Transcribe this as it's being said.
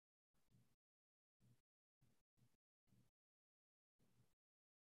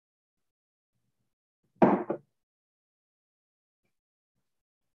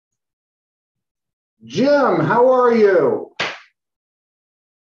Jim, how are you?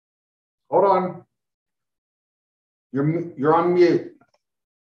 Hold on. You're on mute.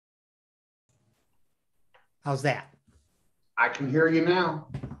 How's that? I can hear you now.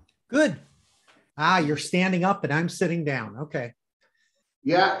 Good. You're standing up and I'm sitting down. Okay.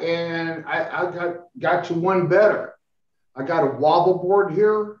 Yeah, and I got you one better. I got a wobble board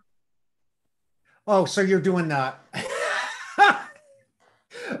here. Oh, so you're doing that.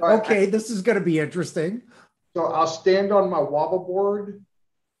 Okay, this is going to be interesting. So I'll stand on my wobble board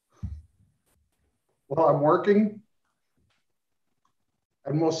while I'm working,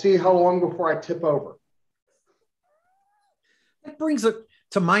 and we'll see how long before I tip over. That brings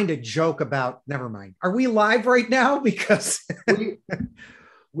to mind a joke about, never mind. Are we live right now? Because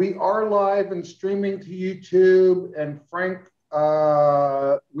we are live and streaming to YouTube, and Frank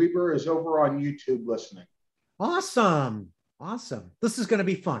Weber is over on YouTube listening. Awesome. This is going to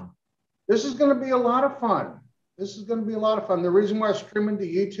be fun. This is going to be a lot of fun. The reason why I'm streaming to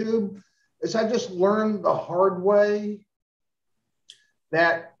YouTube is I just learned the hard way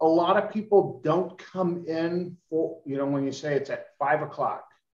that a lot of people don't come in for, when you say it's at 5 o'clock.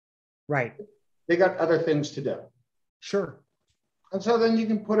 Right. They got other things to do. Sure. And so then you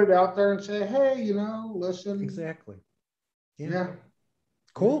can put it out there and say, hey, listen. Exactly. Yeah.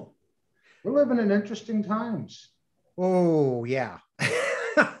 Cool. We're living in interesting times. Oh, yeah.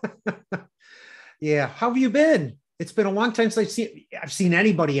 Yeah. How have you been? It's been a long time since I've seen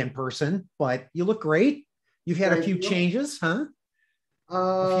anybody in person, but you look great. You've had a few changes, huh?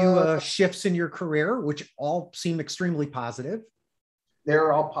 A few shifts in your career, which all seem extremely positive.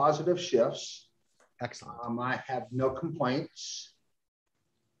 They're all positive shifts. Excellent. I have no complaints.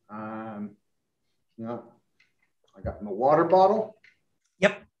 I got my water bottle.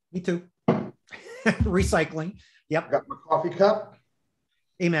 Yep, me too. Recycling. Yep. I got my coffee cup.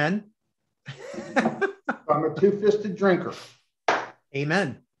 Amen. I'm a two-fisted drinker.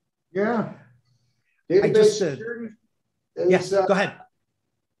 Amen. Yeah. Database security. Yes, go ahead.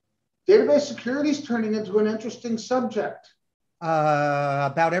 Database security is turning into an interesting subject.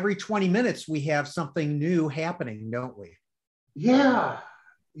 About every 20 minutes, we have something new happening, don't we? Yeah.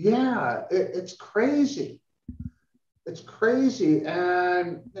 It's crazy. It's crazy.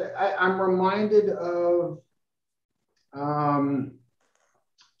 And I'm reminded of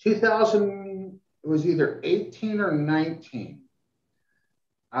 2000, it was either 18 or 19.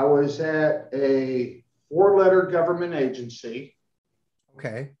 I was at a 4-letter government agency.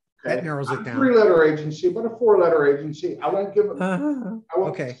 Okay. That narrows it down. 3-letter agency, but a 4-letter agency. I won't give it. I won't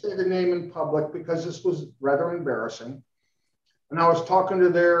okay. say the name in public because this was rather embarrassing. And I was talking to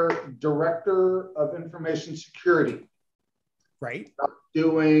their director of information security. Right.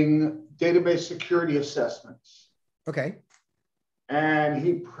 Doing database security assessments. Okay. And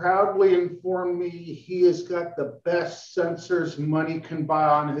he proudly informed me he has got the best sensors money can buy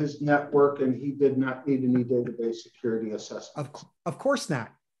on his network, and he did not need any database security assessments. Of course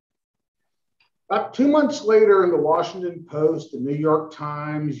not. About 2 months later, in the Washington Post, the New York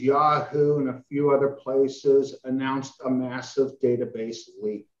Times, Yahoo, and a few other places announced a massive database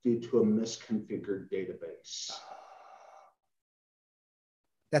leak due to a misconfigured database.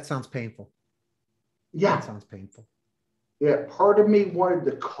 That sounds painful. Yeah. That sounds painful. Yeah, part of me wanted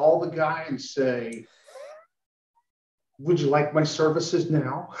to call the guy and say, would you like my services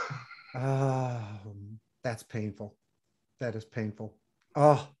now? That's painful. That is painful.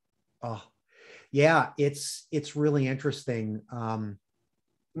 Oh. Yeah, it's really interesting. As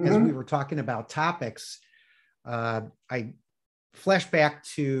we were talking about topics, I flash back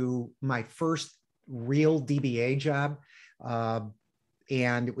to my first real DBA job,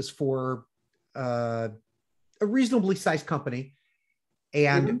 and it was for a reasonably sized company.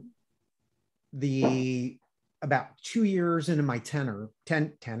 And about 2 years into my tenure,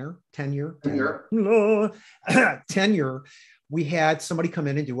 we had somebody come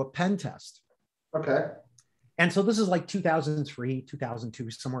in and do a pen test. Okay. And so this is like 2003, 2002,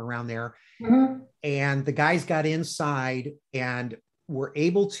 somewhere around there. Mm-hmm. And the guys got inside and were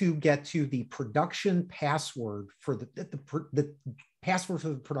able to get to the production password for the password for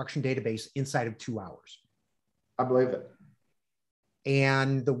the production database inside of 2 hours. I believe it.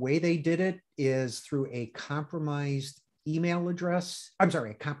 And the way they did it is through a compromised email address. I'm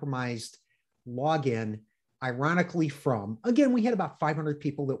sorry, a compromised login, ironically again, we had about 500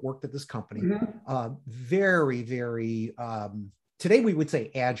 people that worked at this company. Mm-hmm. Very, very, today we would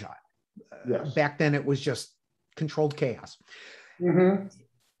say agile. Yes. Back then it was just controlled chaos. Mm-hmm.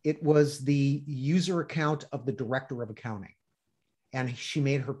 It was the user account of the director of accounting. And she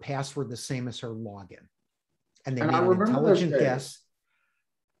made her password the same as her login. And they made an intelligent guess.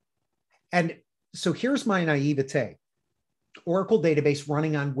 And So here's my naivete. Oracle database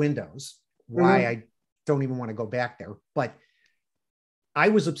running on Windows. Why I don't even want to go back there, but I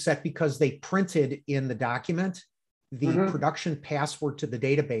was upset because they printed in the document the production password to the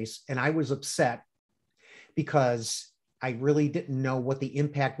database. And I was upset because I really didn't know what the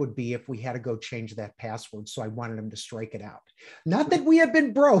impact would be if we had to go change that password. So I wanted them to strike it out. Not that we have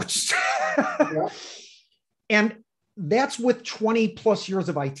been broached. Yeah. And that's with 20 plus years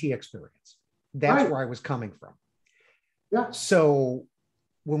of IT experience. That's where I was coming from. Yeah. So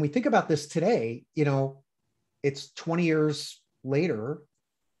when we think about this today, you know, it's 20 years later,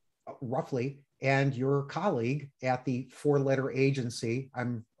 roughly, and your colleague at the 4-letter agency,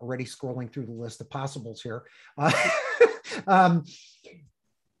 I'm already scrolling through the list of possibles here.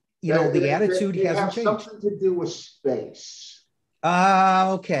 You know, the attitude hasn't changed. Something to do with space.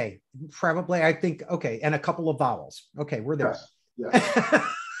 Okay. Probably, I think, okay. And a couple of vowels. Okay, we're there. Yes.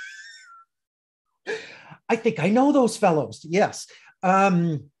 I think I know those fellows. Yes.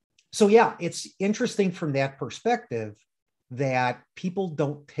 So yeah, it's interesting from that perspective that people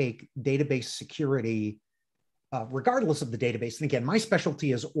don't take database security, regardless of the database. And again, my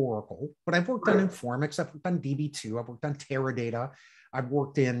specialty is Oracle, but I've worked on Informix, I've worked on DB2, I've worked on Teradata, I've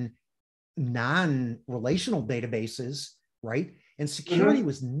worked in non-relational databases, right? And security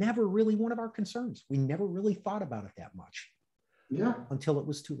was never really one of our concerns. We never really thought about it that much. Yeah. Until it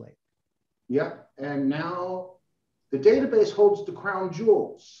was too late. Yeah. And now the database holds the crown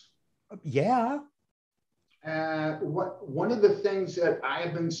jewels. Yeah. One of the things that I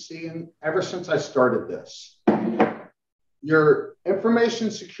have been seeing ever since I started this, your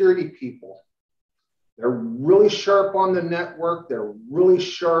information security people, they're really sharp on the network. They're really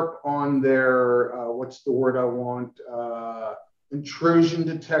sharp on their, what's the word I want? Intrusion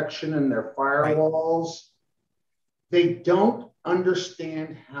detection and their firewalls. Right. They don't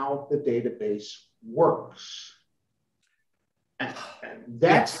understand how the database works. And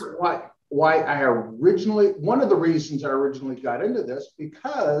that's why I originally, one of the reasons I originally got into this,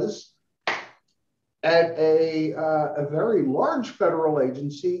 because at a very large federal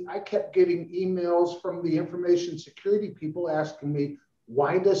agency, I kept getting emails from the information security people asking me,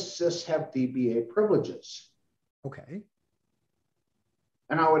 why does CIS have DBA privileges? Okay.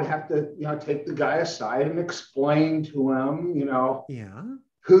 And I would have to, take the guy aside and explain to him,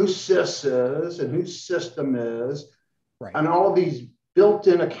 who CIS is and who system is, and all of these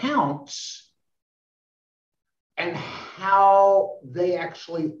built-in accounts and how they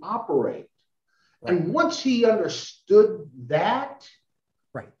actually operate. Right. And once he understood that,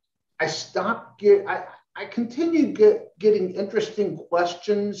 I continued getting interesting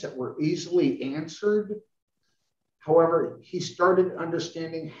questions that were easily answered. However, he started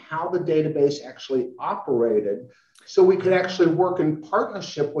understanding how the database actually operated, so we could actually work in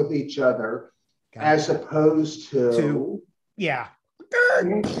partnership with each other, as opposed to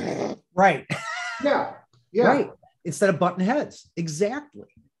right. Yeah. Right. Instead of button heads. Exactly.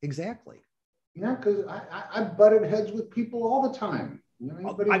 Yeah, because I butted heads with people all the time.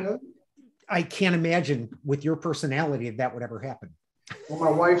 Anybody know? I can't imagine with your personality if that would ever happen. Well, my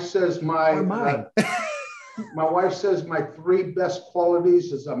wife says my wife says my 3 best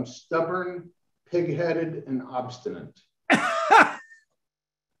qualities is I'm stubborn, pig-headed, and obstinate.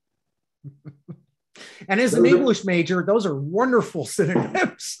 And as an English major, those are wonderful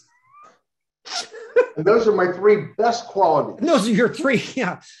synonyms. And those are my 3 best qualities. And those are your 3.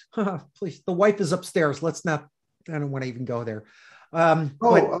 Yeah. Please. The wife is upstairs. Let's not, I don't want to even go there.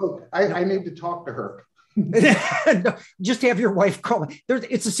 I need to talk to her. No, just have your wife call.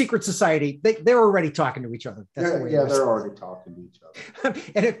 It's a secret society. They're already talking to each other. That's they're already talking to each other.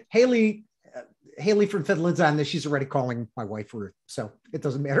 And if Haley from Finland's on this, she's already calling my wife Ruth. So it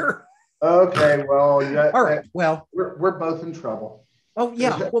doesn't matter. Okay, well, yeah. All right. Well, we're both in trouble. Oh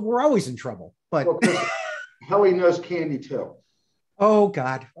yeah. Well, we're always in trouble. But Helly knows Candy too. Oh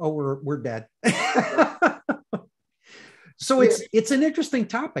God. Oh, we're dead. So it's an interesting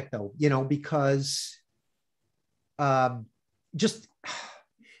topic though, because just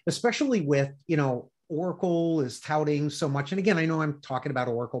especially with, Oracle is touting so much. And again, I know I'm talking about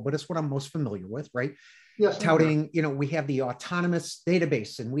Oracle, but it's what I'm most familiar with, right? Yes. Touting, we have the autonomous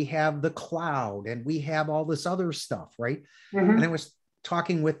database and we have the cloud and we have all this other stuff, right? Mm-hmm. And I was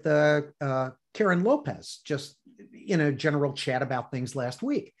talking with Karen Lopez just in a general chat about things last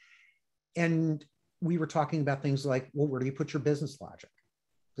week. And we were talking about things like, well, where do you put your business logic?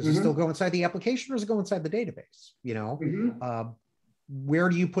 Does it still go inside the application or does it go inside the database? Where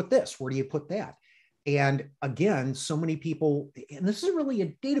do you put this? Where do you put that? And again, so many people, and this is really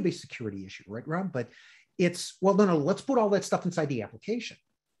a database security issue, right, Rob? But it's, well, no, let's put all that stuff inside the application.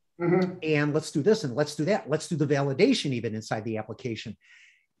 And let's do this and let's do that. Let's do the validation even inside the application.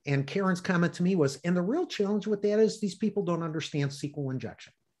 And Karen's comment to me was, and the real challenge with that is these people don't understand SQL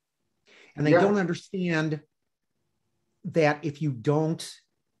injection. And they don't understand that if you don't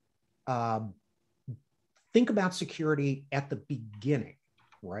think about security at the beginning,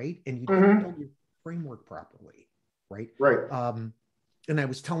 right? And you don't build your framework properly, right? Right. And I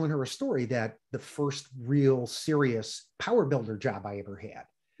was telling her a story that the first real serious power builder job I ever had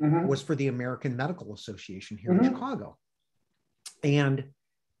was for the American Medical Association here in Chicago. And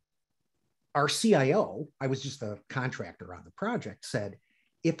our CIO, I was just a contractor on the project, said,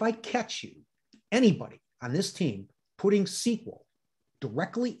 if I catch you, anybody on this team, putting SQL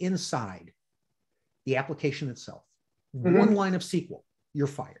directly inside the application itself, one line of SQL, you're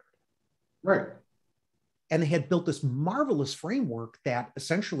fired. Right. And they had built this marvelous framework that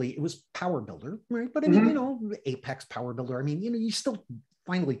essentially it was Power Builder, right? But I mean, you know, Apex Power Builder. I mean, you know, you're still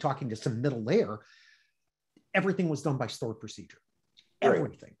finally talking to some middle layer. Everything was done by stored procedure.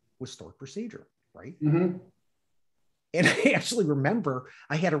 Everything was stored procedure, right? And I actually remember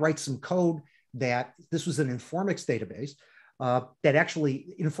I had to write some code that this was an Informix database that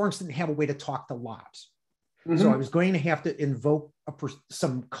actually Informix didn't have a way to talk to logs. So I was going to have to invoke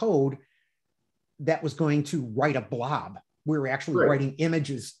some code that was going to write a blob. We were actually writing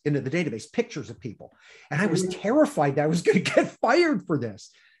images into the database, pictures of people. And I was terrified that I was going to get fired for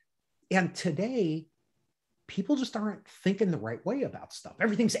this. And today, people just aren't thinking the right way about stuff.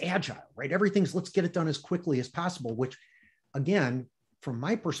 Everything's agile, right? Everything's let's get it done as quickly as possible, which again, from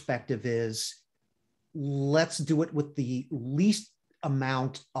my perspective is let's do it with the least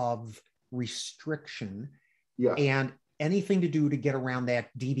amount of restriction and anything to do to get around that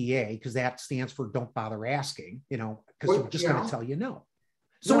DBA, because that stands for don't bother asking, you know, because we're just going to tell you no.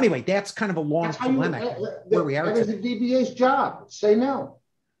 So anyway, that's kind of a long polemic where we are today. That is the DBA's job. Say no.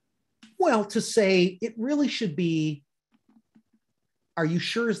 Well, to say it really should be, are you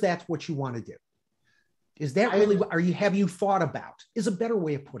sure that's what you want to do? Is that really, have you thought about, is a better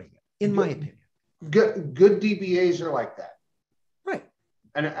way of putting it, in my opinion. Good DBAs are like that. Right.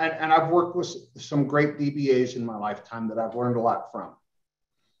 And I've worked with some great DBAs in my lifetime that I've learned a lot from.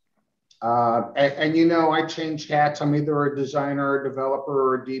 And you know, I change hats. I'm either a designer, a developer,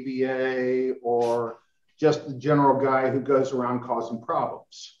 or a DBA, or just the general guy who goes around causing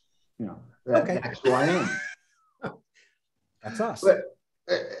problems. You know, that's who I am. That's us.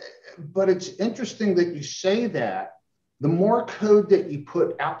 But it's interesting that you say that. The more code that you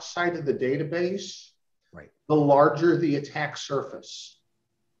put outside of the database, the larger the attack surface.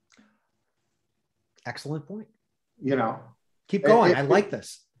 Excellent point. You know, keep going. I like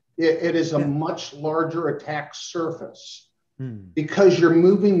this. It is a much larger attack surface because you're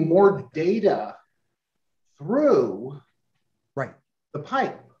moving more data through the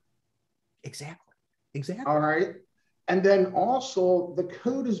pipe. Exactly. All right. And then also the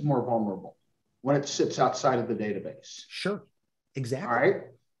code is more vulnerable when it sits outside of the database. Sure. Exactly. All right.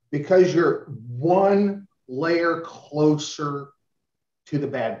 Because you're one layer closer to the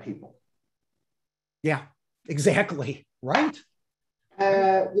bad people. Yeah, exactly. Right.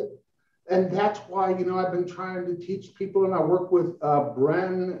 And that's why, you know, I've been trying to teach people, and I work with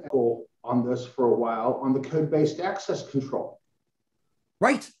Bren on this for a while on the code-based access control.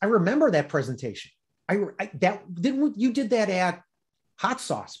 Right. I remember that presentation. You did that at Hot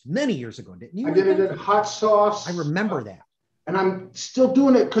Sauce many years ago, didn't you? I did it at Hot Sauce. I remember that. And I'm still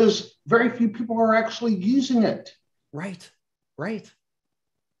doing it because very few people are actually using it. Right.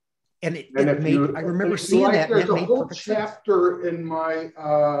 And I remember seeing that. There's a whole chapter in my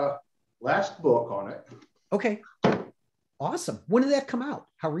last book on it. Okay. Awesome. When did that come out?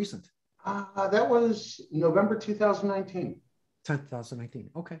 How recent? That was November 2019. 2019.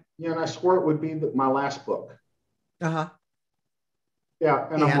 Okay. Yeah, and I swore it would be my last book. Yeah,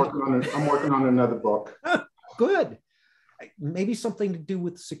 and I'm working on another book. Good. Maybe something to do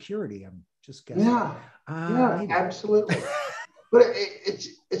with security. I'm just guessing. Yeah, absolutely. But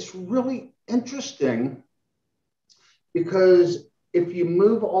it's really interesting because if you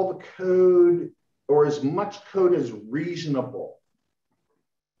move all the code or as much code as reasonable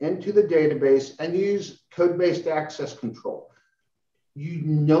into the database and use code-based access control, you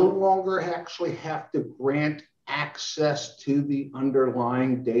no longer actually have to grant access to the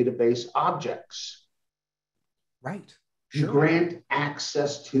underlying database objects. Right. You grant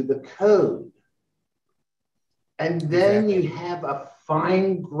access to the code. And then you have a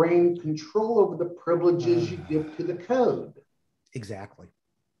fine-grained control over the privileges you give to the code. Exactly.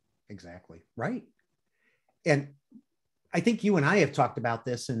 Right. And I think you and I have talked about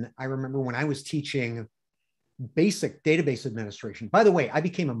this. And I remember when I was teaching basic database administration. By the way, I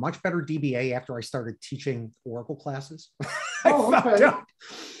became a much better DBA after I started teaching Oracle classes. Oh, okay.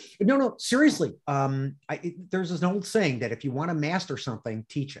 No, seriously. There's this old saying that if you want to master something,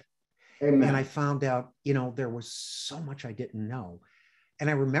 teach it. Amen. And I found out, there was so much I didn't know. And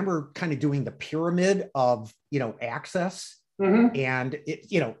I remember kind of doing the pyramid of, access. Mm-hmm. And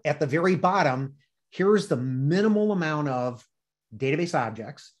at the very bottom, here's the minimal amount of database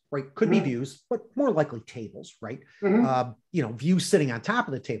objects, right? Could be views, but more likely tables, right? Views sitting on top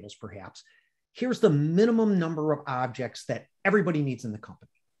of the tables, perhaps. Here's the minimum number of objects that everybody needs in the company,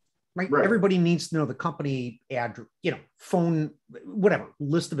 right? Everybody needs to know the company address, phone, whatever,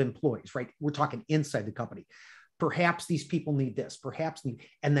 list of employees, right? We're talking inside the company. Perhaps these people need this,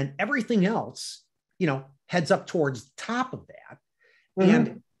 and then everything else, heads up towards the top of that.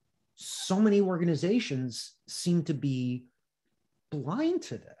 And so many organizations seem to be blind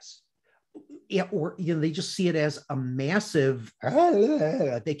to this. Or they just see it as a massive,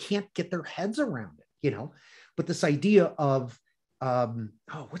 they can't get their heads around it, But this idea of,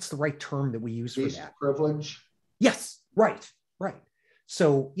 what's the right term that we use for that? Privilege. Yes, right.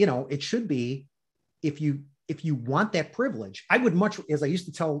 So, it should be, if you want that privilege, I would much, as I used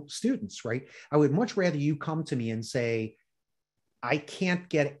to tell students, right? I would much rather you come to me and say, I can't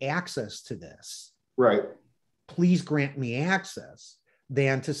get access to this. Right. Please grant me access,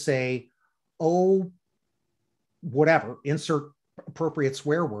 than to say, oh, whatever, insert appropriate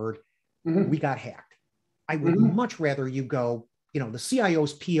swear word, we got hacked. I would much rather you go, the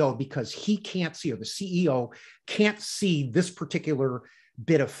CIO's PO, because he can't see, or the CEO can't see this particular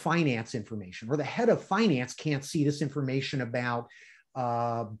bit of finance information, or the head of finance can't see this information about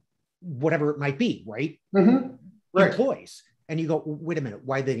whatever it might be, right? Employees. And you go, wait a minute,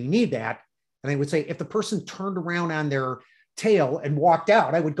 why did he need that? And I would say, if the person turned around on their tail and walked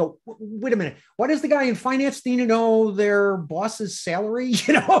out, I would go, wait a minute, why does the guy in finance need to know their boss's salary?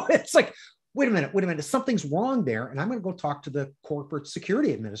 It's like, wait a minute, something's wrong there. And I'm going to go talk to the corporate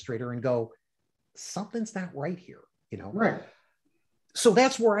security administrator and go, something's not right here, Right. So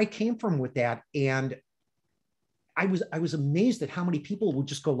that's where I came from with that. And I was amazed at how many people would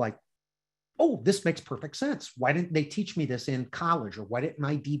just go like, oh, this makes perfect sense. Why didn't they teach me this in college? Or why doesn't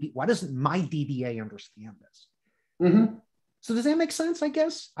my DBA understand this? So does that make sense? I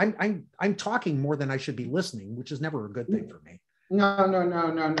guess I'm talking more than I should be listening, which is never a good thing for me.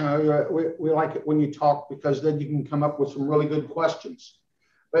 No. We like it when you talk, because then you can come up with some really good questions.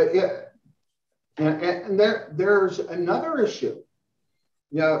 But yeah, and there's another issue.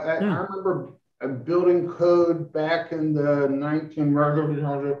 I remember building code back in the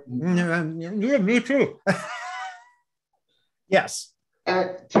 1900s. Yeah, me too. Yes.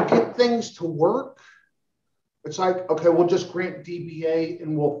 And to get things to work, it's like, okay, we'll just grant DBA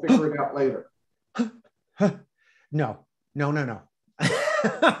and we'll figure it out later. No.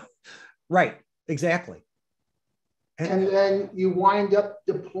 Right, exactly. And then you wind up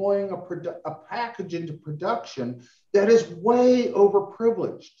deploying a package into production that is way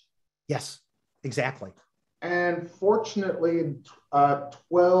overprivileged. Yes, exactly. And fortunately, in 12.1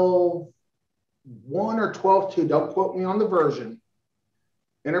 or 12.2, don't quote me on the version,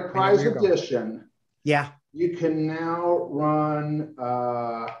 Enterprise Edition. Yeah. You can now run,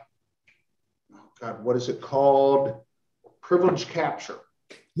 what is it called? Privilege capture.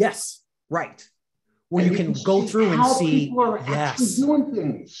 Yes, right. Where you can go through and see people are actually doing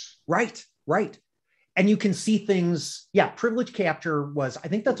things. Right. And you can see things. Yeah, privilege capture was, I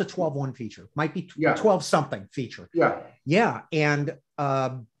think that's a 12.1 feature. Might be 12 something feature. Yeah. And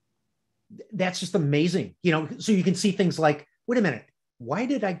that's just amazing. So you can see things like, wait a minute, why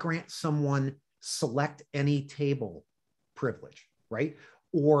did I grant someone select any table privilege, right?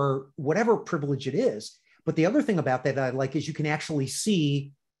 Or whatever privilege it is. But the other thing about that I like is you can actually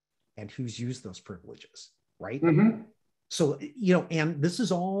see and who's used those privileges, right? So, and this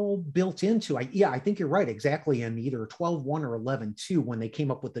is all built into, I think you're right, exactly, in either 12.1 or 11.2 when they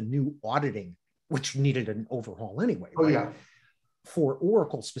came up with the new auditing, which needed an overhaul anyway, for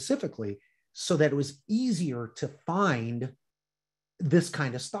Oracle specifically, so that it was easier to find this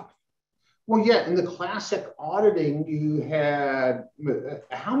kind of stuff. Well, yeah, in the classic auditing, you had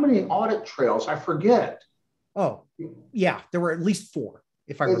how many audit trails? I forget. Oh, yeah, there were at least 4,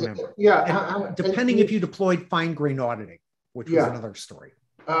 if I remember. Yeah. Depending if you deployed fine-grained auditing, which was another story.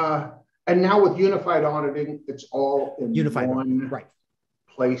 And now with unified auditing, it's all in one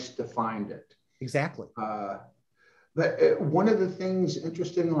place to find it. Exactly. But one of the things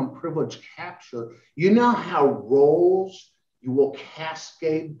interesting on privilege capture, how roles, you will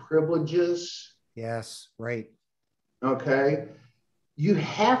cascade privileges. Yes, right. Okay. you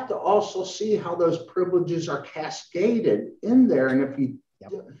have to also see how those privileges are cascaded in there. And if you,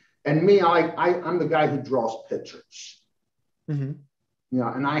 yep. And me, I'm the guy who draws pictures. Mm-hmm. You know,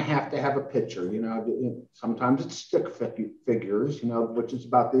 and I have to have a picture, you know, sometimes it's stick figures, you know, which is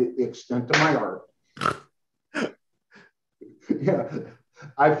about the extent of my art. Yeah.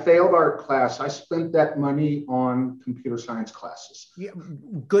 I failed art class. I spent that money on computer science classes. Yeah,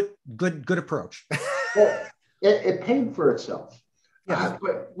 good approach. Well, it paid for itself. Yes.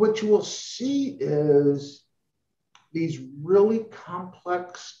 But what you will see is these really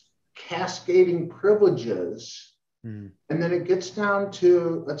complex cascading privileges. Mm. And then it gets down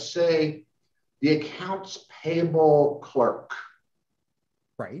to, let's say, the accounts payable clerk.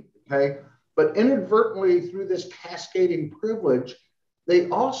 Right. Okay. But inadvertently, through this cascading privilege, they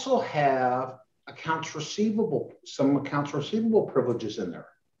also have some accounts receivable privileges in there.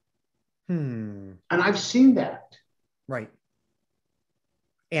 And I've seen that. Right.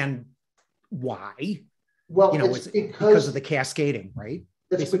 And why? Well, you know, it's because of the cascading, right?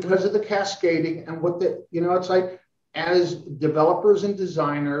 It's basically because of the cascading, and it's like, as developers and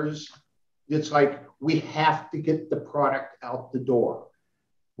designers, it's like we have to get the product out the door.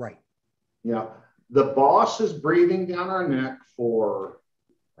 Right. You know, the boss is breathing down our neck for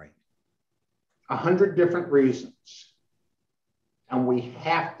 100 different reasons. And we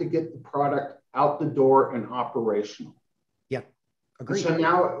have to get the product out the door and operational. Yeah, agreed. So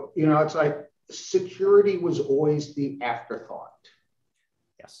now, you know, it's like security was always the afterthought.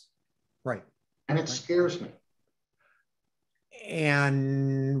 Yes, right. And it scares me.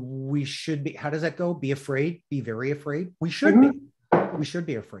 And we should be, how does that go? Be afraid, be very afraid. We should be. We should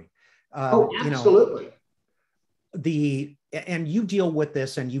be afraid. Absolutely. You know, and you deal with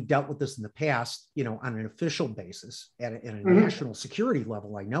this, and you've dealt with this in the past, you know, on an official basis at a national security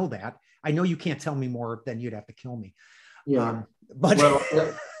level. I know that. I know you can't tell me more than you'd have to kill me. Yeah. But well,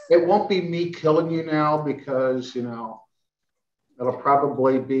 it won't be me killing you now, because, you know, it'll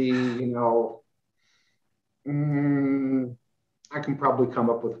probably be, you know, I can probably come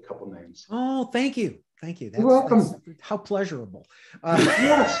up with a couple names. Oh, thank you. Thank you. You're welcome. That's how pleasurable.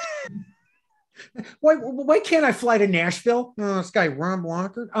 Yes. Why can't I fly to Nashville? Oh, this guy Ron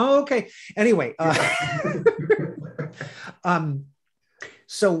Blocker. Oh, okay. Anyway,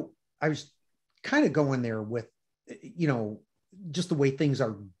 so I was kind of going there with, you know, just the way things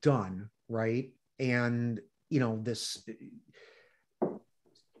are done, right? And, you know,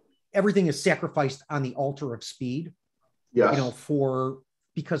 everything is sacrificed on the altar of speed. Yes. You know,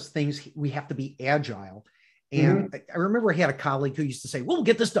 because we have to be agile. And I remember I had a colleague who used to say, we'll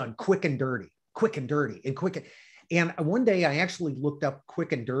get this done quick and dirty. And one day I actually looked up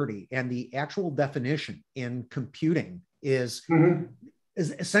quick and dirty, and the actual definition in computing is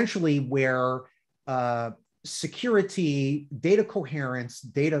essentially where security, data coherence,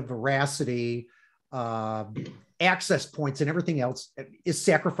 data veracity, access points, and everything else is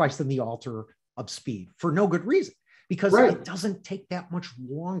sacrificed on the altar of speed for no good reason, because it doesn't take that much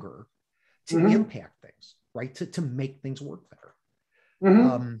longer to impact things, right? To make things work better.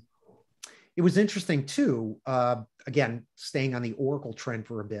 It was interesting too, again, staying on the Oracle trend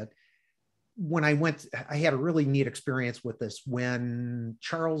for a bit. When I had a really neat experience with this when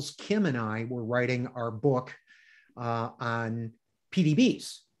Charles Kim and I were writing our book on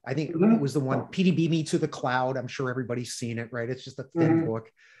PDBs. I think it was the one, PDB Me to the Cloud. I'm sure everybody's seen it, right? It's just a thin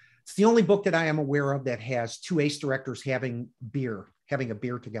book. It's the only book that I am aware of that has two ACE directors having a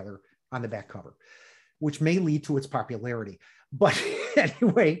beer together on the back cover, which may lead to its popularity. But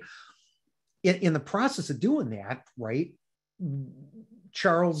anyway, in the process of doing that, right,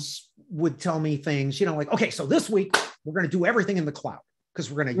 Charles would tell me things, you know, like, okay, so this week we're going to do everything in the cloud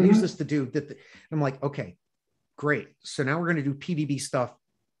because we're going to use this to do that. I'm like, okay, great. So now we're going to do PDB stuff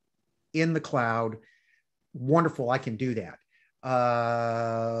in the cloud. Wonderful. I can do that.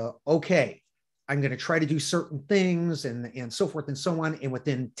 Okay. I'm going to try to do certain things and so forth and so on. And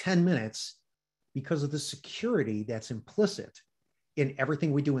within 10 minutes, because of the security that's implicit in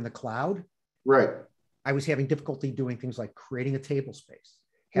everything we do in the cloud, right, I was having difficulty doing things like creating a table space,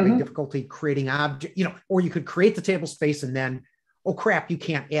 having difficulty creating object, you know, or you could create the table space and then, oh crap, you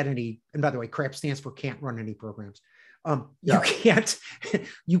can't add any. And by the way, crap stands for can't run any programs.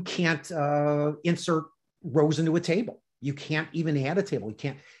 You can't insert rows into a table. You can't even add a table. You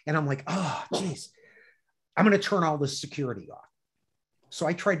can't. And I'm like, oh, geez, I'm going to turn all this security off. So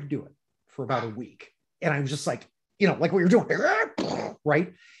I tried to do it for about a week. And I was just like, you know, like what you're doing,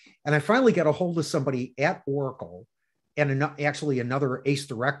 right? And I finally got a hold of somebody at Oracle and actually another ACE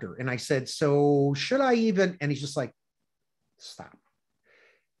director. And I said, so should I even, and he's just like, stop.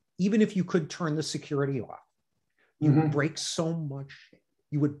 Even if you could turn the security off, you break so much,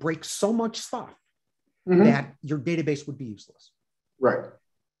 you would break so much stuff that your database would be useless. Right.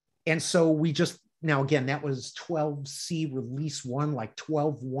 And so we just, now again, that was 12C release 1, like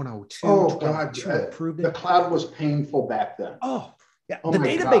 12.102. Oh God, approved it. The cloud was painful back then. Oh, yeah. The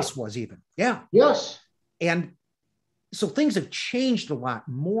database was even. Yeah. Yes. And so things have changed a lot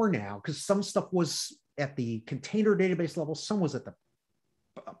more now, because some stuff was at the container database level, some was at the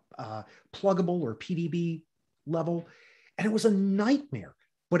pluggable or PDB level, and it was a nightmare.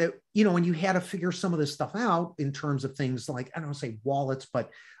 But it, you know, and you had to figure some of this stuff out in terms of things like, I don't want to say wallets, but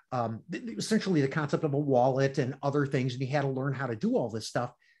essentially the concept of a wallet and other things, and you had to learn how to do all this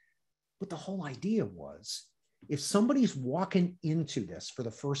stuff. But the whole idea was, if somebody's walking into this for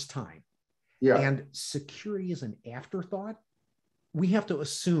the first time, and security is an afterthought, we have to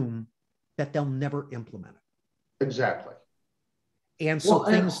assume that they'll never implement it. Exactly. And so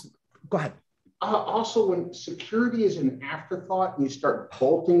go ahead. Also, when security is an afterthought and you start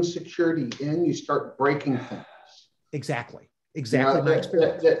bolting security in, you start breaking things. Exactly. My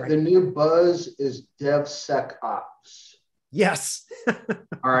experience. The new buzz is DevSecOps. Yes.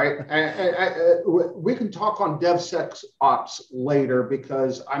 All right. We can talk on DevSecOps later,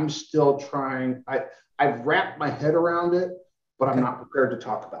 because I'm still trying. I've wrapped my head around it, but I'm not prepared to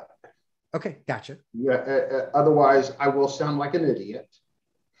talk about it. Okay. Gotcha. Yeah. Otherwise, I will sound like an idiot.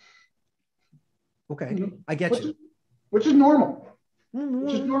 Okay. I get you. Which is normal.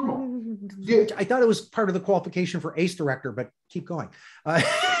 Which is normal. I thought it was part of the qualification for ACE director, but keep going. I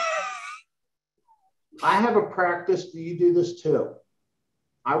have a practice. Do you do this too?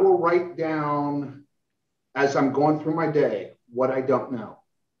 I will write down, as I'm going through my day, what I don't know.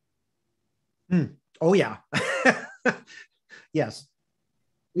 Oh, yeah. Yes.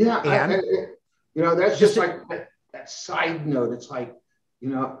 Yeah. And that's just like that side note. It's like,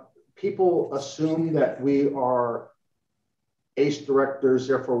 people assume that we are ACE directors,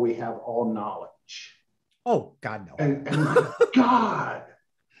 therefore we have all knowledge. Oh, God, no. And God.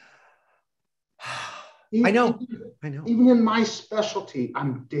 I know. Even in my specialty,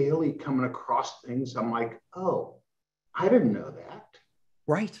 I'm daily coming across things. I'm like, oh, I didn't know that.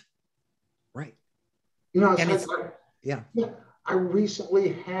 Right. I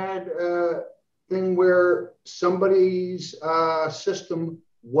recently had a thing where somebody's system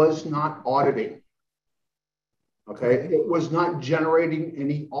was not auditing. Okay. It was not generating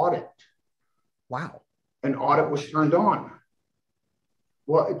any audit. Wow. An audit was turned on.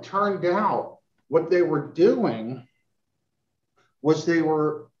 Well, it turned out what they were doing was they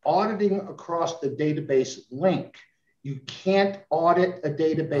were auditing across the database link. You can't audit a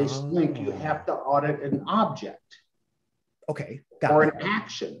database link. You have to audit an object. Okay. Or an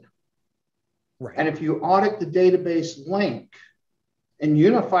action. Right. And if you audit the database link in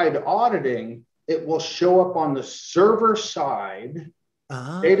unified auditing, it will show up on the server side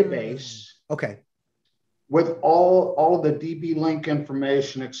database. Okay. With all of the DB link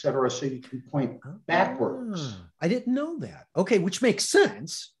information, et cetera, so you can point backwards. I didn't know that. Okay, which makes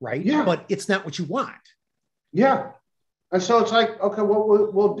sense, right? Yeah. But it's not what you want. Yeah. And so it's like, okay,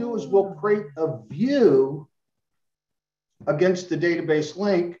 what we'll do is we'll create a view against the database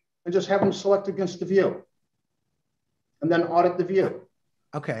link and just have them select against the view. And then audit the view.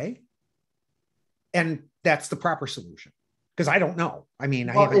 Okay. And that's the proper solution. Because I don't know. I mean,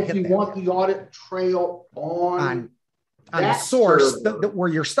 I haven't hit that. If you want the audit trail on the source where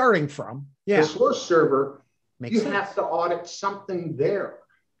you're starting from, the source server, you have to audit something there.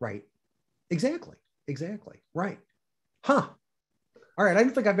 Right. Exactly. Right. Huh. All right. I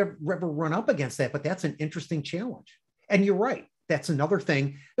don't think I've ever run up against that, but that's an interesting challenge. And you're right. That's another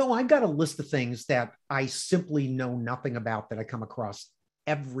thing. No, I've got a list of things that I simply know nothing about that I come across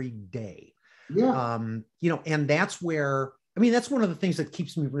every day. Yeah. And that's where, I mean, that's one of the things that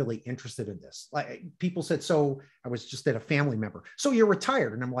keeps me really interested in this. Like people said, so I was just at a family member. So you're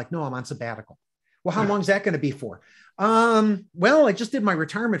retired. And I'm like, no, I'm on sabbatical. Well, how long is that going to be for? Well, I just did my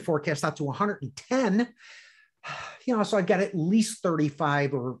retirement forecast out to 110, so I've got at least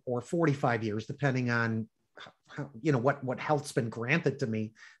 35 or 45 years, depending on how, what health's been granted to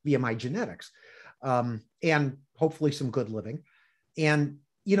me via my genetics, and hopefully some good living. And,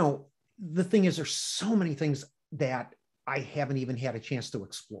 the thing is, there's so many things that I haven't even had a chance to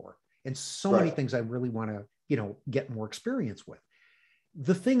explore, and so many things I really want to, get more experience with.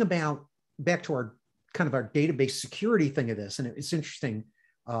 The thing about, back to our kind of our database security thing of this, and it's interesting,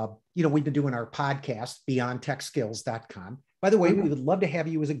 we've been doing our podcast, beyondtechskills.com. By the way, we would love to have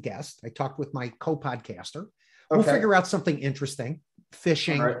you as a guest. I talked with my co-podcaster. We'll figure out something interesting,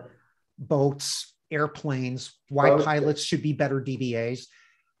 fishing, boats, airplanes, why pilots should be better DBAs,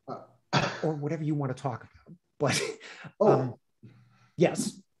 or whatever you want to talk about. But Oh,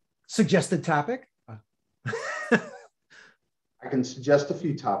 yes, suggested topic. I can suggest a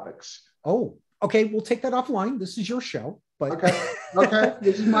few topics. Oh, okay. We'll take that offline. This is your show, but Okay,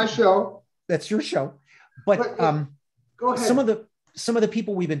 this is my show. That's your show. But go ahead. Some of the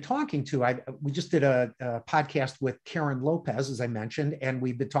people we've been talking to, we just did a podcast with Karen Lopez, as I mentioned, and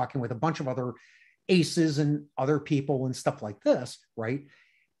we've been talking with a bunch of other ACEs and other people and stuff like this, right?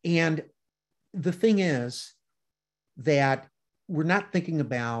 And the thing is that we're not thinking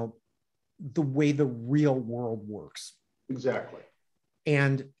about the way the real world works. Exactly.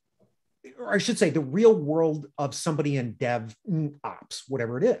 And, or I should say, the real world of somebody in dev ops,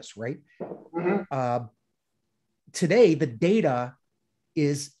 whatever it is, right? Mm-hmm. Today, the data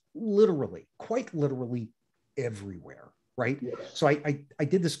is literally, quite literally everywhere, right? Yes. So I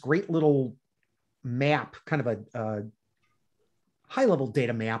did this great little map, kind of a high-level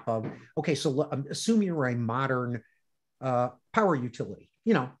data map of, okay, so assume you're a modern power utility.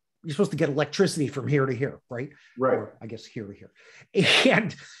 You know, you're supposed to get electricity from here to here, right? Right. Or I guess here to here.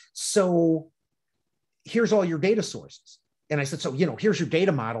 And so here's all your data sources. And I said, so, you know, here's your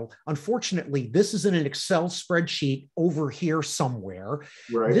data model. Unfortunately, this is in an Excel spreadsheet over here somewhere.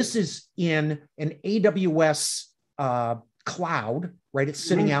 Right. This is in an AWS cloud, right? It's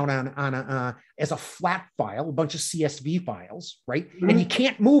sitting out on as a flat file, a bunch of CSV files, right? And you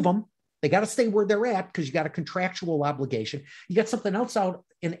can't move them. They got to stay where they're at because you got a contractual obligation. You got something else out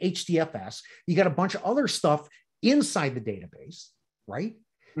in HDFS. You got a bunch of other stuff inside the database, right?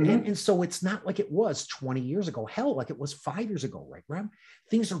 And so it's not like it was 20 years ago. Hell, like it was 5 years ago, right, Rob?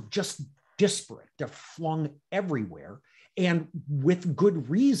 Things are just disparate. They're flung everywhere. And with good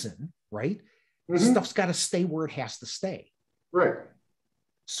reason, right? Stuff's got to stay where it has to stay. Right.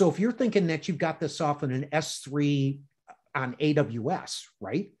 So if you're thinking that you've got this off in an S3 on AWS,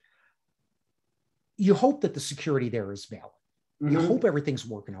 right? You hope that the security there is valid. You hope everything's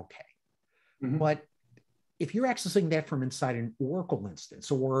working okay. But if you're accessing that from inside an Oracle instance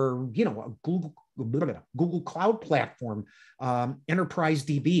or, you know, a Google Cloud Platform, Enterprise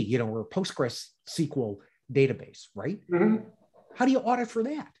DB, you know, or PostgreSQL database, right? How do you audit for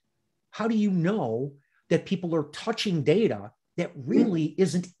that? How do you know that people are touching data that really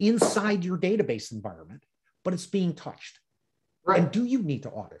isn't inside your database environment, but it's being touched? Right. And do you need to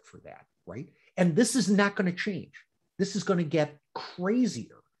audit for that, right? And this is not going to change. This is going to get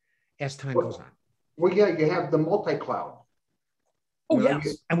crazier as time goes on. Well, yeah, you have the multi-cloud. Oh,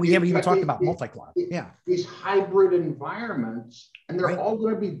 yes. And we haven't even talked about multi-cloud. Yeah. These hybrid environments, and they're all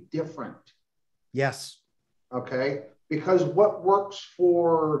going to be different. Yes. Okay. Because what works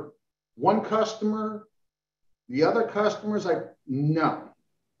for one customer, the other customers, like, no.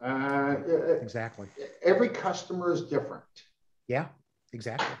 Exactly. Every customer is different. Yeah,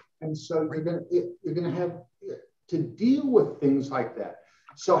 exactly. And so you're going to have to deal with things like that.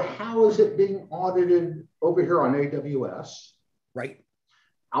 So how is it being audited over here on AWS? Right.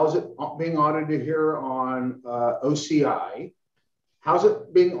 How is it being audited here on OCI? How's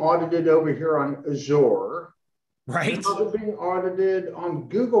it being audited over here on Azure? Right. And how's it being audited on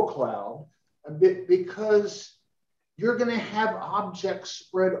Google Cloud? Because you're going to have objects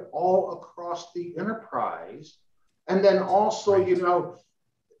spread all across the enterprise. And then also, you know,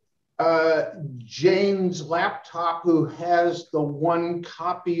 Jane's laptop who has the one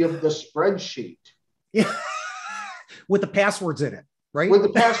copy of the spreadsheet. Yeah. With the passwords in it, right? With the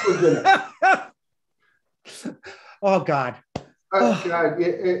passwords in it. Oh, God. God.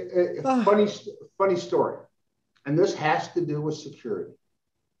 Funny story. And this has to do with security.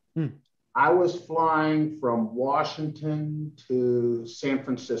 I was flying from Washington to San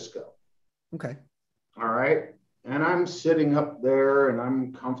Francisco. Okay. All right. And I'm sitting up there and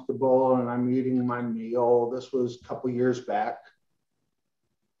I'm comfortable and I'm eating my meal. This was a couple years back.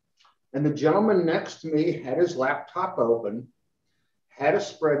 And the gentleman next to me had his laptop open, had a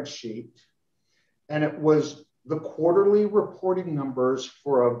spreadsheet, and it was the quarterly reporting numbers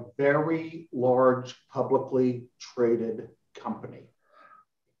for a very large publicly traded company.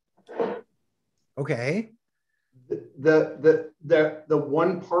 Okay. The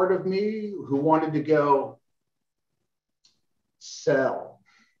one part of me who wanted to go, sell.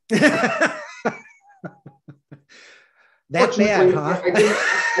 That bad, huh? I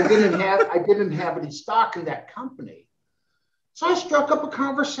didn't have any stock in that company. So I struck up a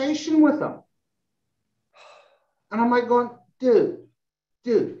conversation with him. And I'm like going, dude,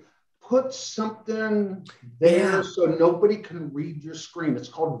 put something there so nobody can read your screen. It's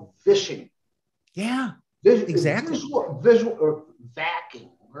called vishing. Yeah, exactly. Visual or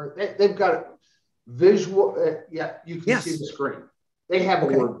backing. Or they've got visual. You can see the screen. They have a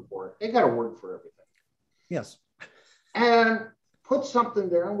word for it. They got a word for everything. Yes. And put something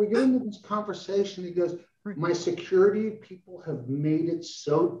there. And we get into this conversation. He goes, my security people have made it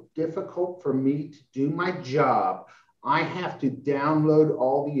so difficult for me to do my job. I have to download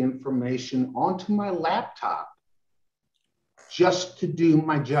all the information onto my laptop just to do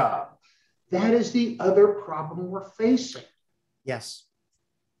my job. That is the other problem we're facing. Yes.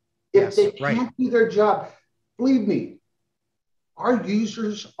 If they can't do their job, believe me, our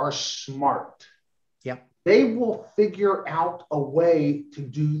users are smart. Yep. They will figure out a way to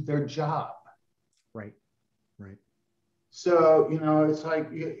do their job. Right. Right. So, you know, it's like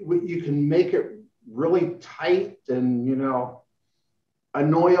you can make it really tight and, you know,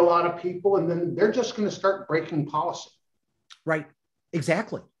 annoy a lot of people, and then they're just going to start breaking policy. Right.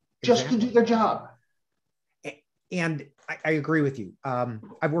 Exactly. Just to do their job. And I agree with you.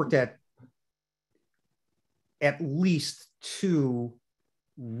 I've worked at least two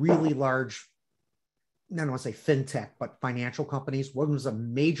really large, I don't want to say fintech, but financial companies. One was a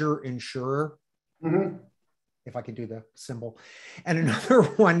major insurer, if I could do the symbol. And another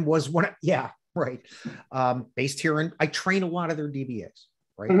one was one, yeah, right. Based here I train a lot of their DBAs,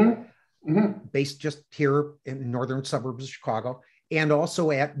 right? Based just here in northern suburbs of Chicago, and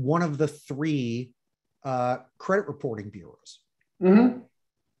also at one of the three credit reporting bureaus.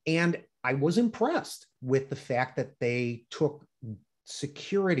 And I was impressed with the fact that they took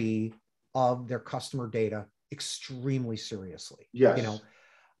security of their customer data extremely seriously. Yes. You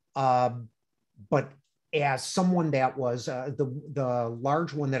know, but as someone that was the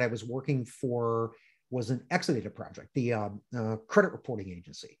large one that I was working for was an Exadata project, the credit reporting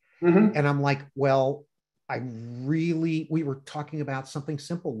agency. And I'm like, well, we were talking about something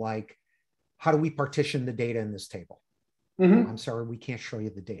simple like, how do we partition the data in this table? I'm sorry, we can't show you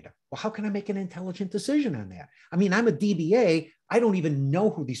the data. Well, how can I make an intelligent decision on that? I mean, I'm a DBA. I don't even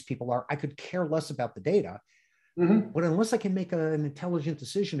know who these people are. I could care less about the data. But unless I can make an intelligent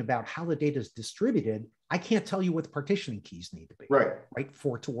decision about how the data is distributed, I can't tell you what the partitioning keys need to be, right,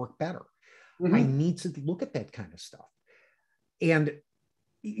 for it to work better. I need to look at that kind of stuff. And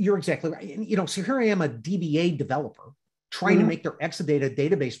you're exactly right. You know, so here I am, a DBA developer, trying to make their Exadata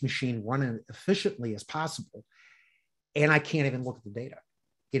database machine run as efficiently as possible. And I can't even look at the data,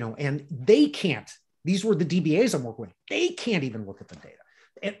 you know, and they can't. These were the DBAs I'm working with. They can't even look at the data.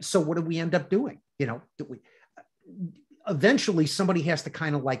 And so what do we end up doing? You know, eventually somebody has to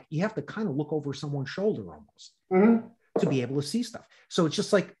kind of like, you have to kind of look over someone's shoulder almost to be able to see stuff. So it's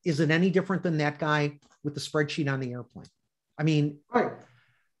just like, is it any different than that guy with the spreadsheet on the airplane? I mean,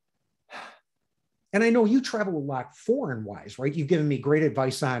 and I know you travel a lot foreign wise, right? You've given me great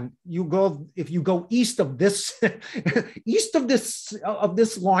advice on if you go east of this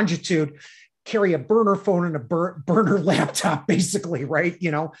longitude, carry a burner phone and a burner laptop, basically, right?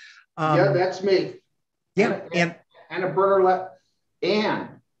 You know? Yeah, that's me. Yeah. And a burner and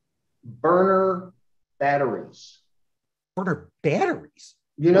burner batteries. Burner batteries.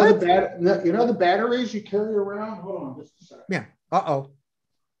 You know the batteries you carry around? Hold on just a second. Yeah. Uh-oh.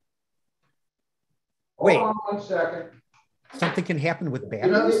 Hold on 1 second. Something can happen with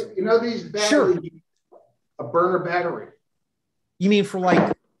batteries? You know these batteries? Sure. A burner battery. You mean for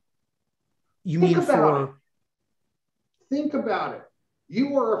like, Think about it.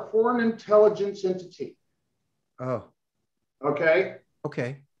 You are a foreign intelligence entity. Oh. Okay?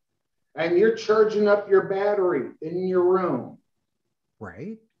 Okay. And you're charging up your battery in your room.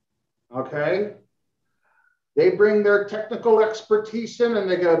 Right. Okay? They bring their technical expertise in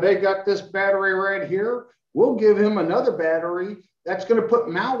and they go, they got this battery right here. We'll give him another battery that's going to put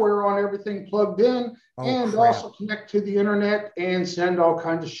malware on everything plugged in also connect to the internet and send all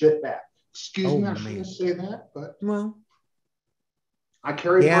kinds of shit back. Excuse me, I shouldn't say that, but I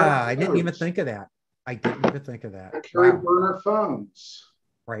carry I didn't even think of that. I carry burner phones.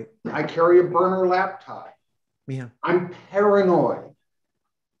 Right. I carry a burner laptop. Yeah. I'm paranoid.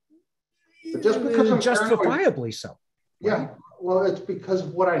 But just because I'm justifiably paranoid, so. Yeah. Right? Well, it's because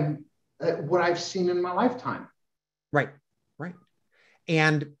of what I've seen in my lifetime. Right. Right.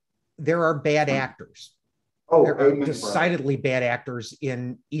 And there are bad actors. There are decidedly bad actors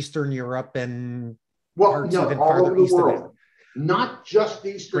in Eastern Europe and all over the world. Not just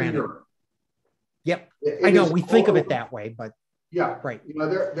Eastern Europe. Yep. I know we think of it that way, but yeah. Right. You know,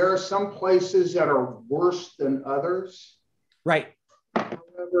 there are some places that are worse than others. Right.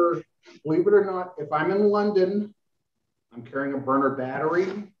 However, believe it or not, if I'm in London, I'm carrying a burner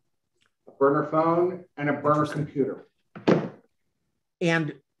battery, a burner phone, and a burner computer.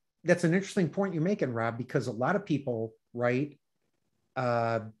 And that's an interesting point you're making, Rob, because a lot of people, right,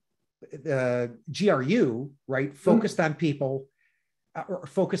 GRU, right, focused on people or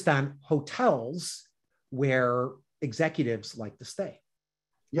focused on hotels where executives like to stay.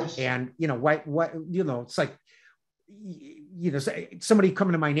 Yes. And, it's like, somebody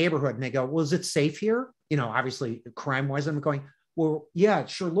coming to my neighborhood and they go, well, is it safe here? Obviously crime wise, I'm going, well, yeah, it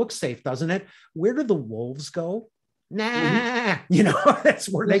sure looks safe, doesn't it? Where do the wolves go? Nah, that's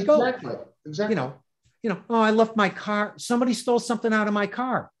where they go. Exactly. Oh, I left my car. Somebody stole something out of my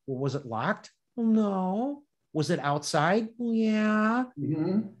car. Well, was it locked? Well, no. Was it outside? Well, yeah.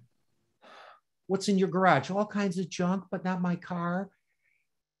 Mm-hmm. What's in your garage? All kinds of junk, but not my car.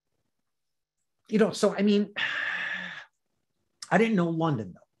 So I mean, I didn't know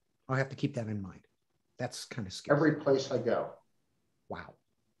London though. I'll have to keep that in mind. That's kind of scary. Every place I go. Wow.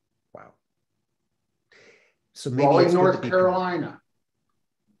 So maybe Raleigh, North Carolina.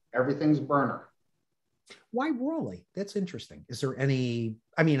 Everything's burner. Why Raleigh? That's interesting. Is there any,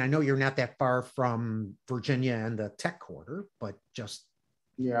 I mean, I know you're not that far from Virginia and the tech quarter, but just.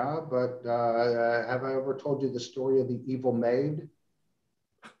 Yeah, but have I ever told you the story of the evil maid?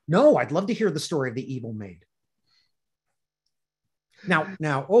 No, I'd love to hear the story of the evil maid. Now,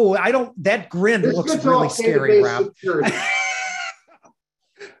 I don't, that grin looks really scary, Rob.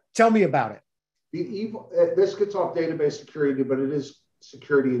 Tell me about it. This gets off database security, but it is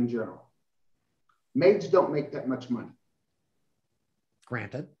security in general. Maids don't make that much money.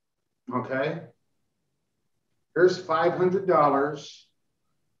 Granted. Okay. Here's $500.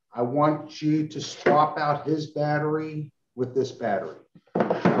 I want you to swap out his battery with this battery.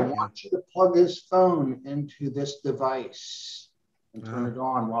 I want you to plug his phone into this device and turn it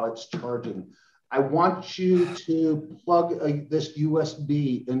on while it's charging. I want you to plug this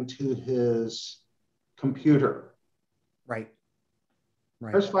USB into his computer. Right.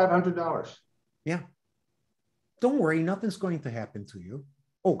 There's $500. Yeah. Don't worry, nothing's going to happen to you.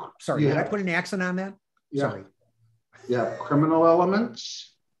 Oh, sorry. Did I put an accent on that? Yeah. Sorry. Yeah. Criminal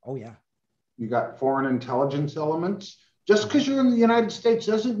elements. Oh, yeah. You got foreign intelligence elements. Just because you're in the United States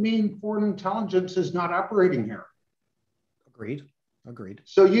doesn't mean foreign intelligence is not operating here. Agreed.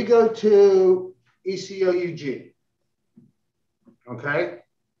 So you go to ECOUG, okay?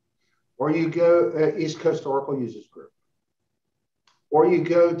 Or you go East Coast Oracle Users Group. Or you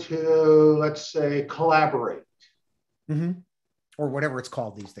go to, let's say, Collaborate. Mm-hmm. Or whatever it's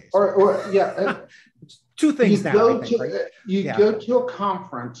called these days. Two things now, I think, right? You go to a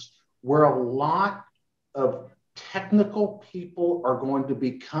conference where a lot of technical people are going to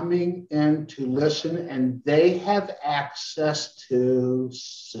be coming in to listen, and they have access to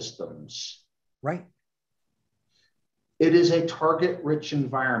systems. Right. It is a target-rich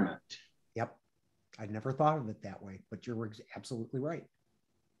environment. Yep. I never thought of it that way, but you're absolutely right.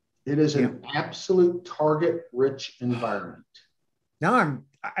 It is an absolute target-rich environment. Now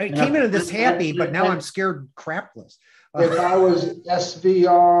I came into this happy, but now I'm scared crapless. If I was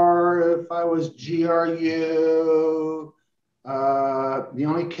SVR, if I was GRU, the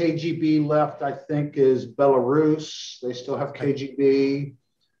only KGB left, I think, is Belarus. They still have KGB.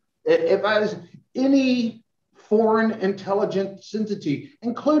 If I was any foreign intelligence entity,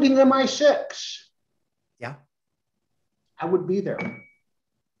 including MI6, yeah, I would be there.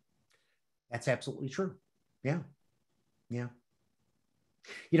 That's absolutely true. Yeah.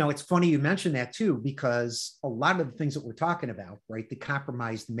 It's funny you mentioned that too, because a lot of the things that we're talking about, right, the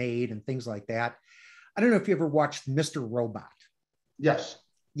compromised maid and things like that. I don't know if you ever watched Mr. Robot. Yes.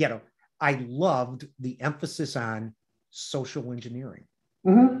 I loved the emphasis on social engineering,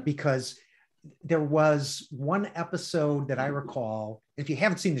 because there was one episode that I recall. If you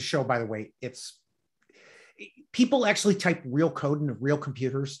haven't seen the show, by the way, it's people actually type real code into real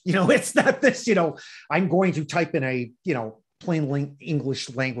computers. It's not this, I'm going to type in a, plain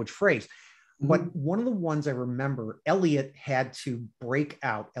English language phrase. But one of the ones I remember, Elliot had to break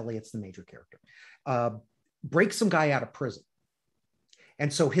out, Elliot's the major character, break some guy out of prison.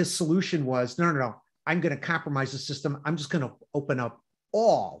 And so his solution was, no, I'm going to compromise the system. I'm just going to open up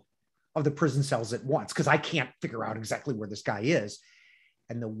all of the prison cells at once because I can't figure out exactly where this guy is.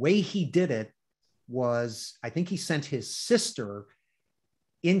 And the way he did it was, I think he sent his sister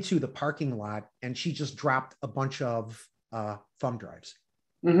into the parking lot and she just dropped a bunch of thumb drives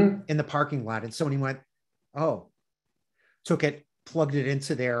in the parking lot. And somebody went, took it, plugged it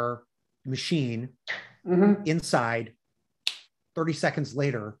into their machine inside. 30 seconds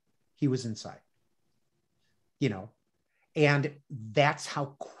later, he was inside, and that's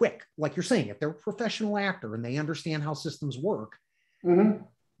how quick, like you're saying, if they're a professional actor and they understand how systems work,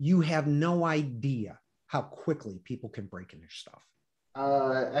 you have no idea how quickly people can break into stuff.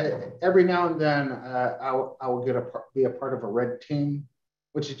 Every now and then, I will be a part of a red team,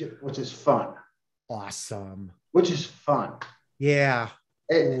 which is fun. Awesome. Which is fun. Yeah.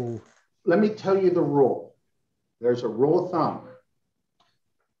 let me tell you the rule. There's a rule of thumb.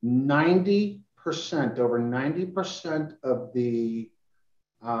 90%, over 90% of the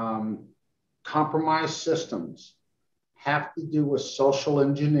compromised systems have to do with social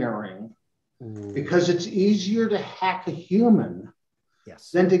engineering. Ooh. Because it's easier to hack a human, yes,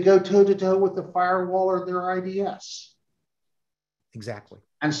 than to go toe-to-toe with the firewall or their IDS. Exactly.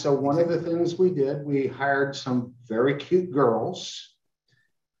 And so one of the things we did, we hired some very cute girls,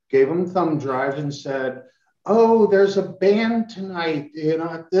 gave them thumb drives and said, oh, there's a band tonight,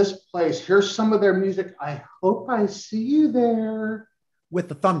 at this place. Here's some of their music. I hope I see you there. With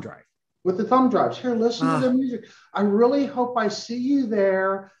the thumb drive. With the thumb drives. Here, listen to the music. I really hope I see you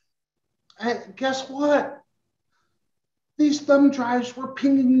there. And guess what? These thumb drives were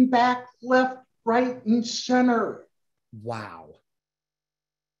pinging back left, right, and center. Wow.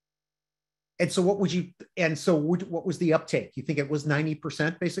 And so what was the uptake? You think it was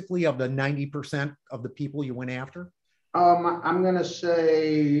 90% basically of the 90% of the people you went after? I'm going to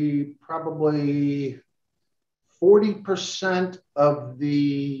say probably 40% of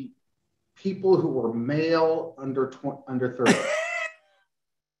the people who were male under 30.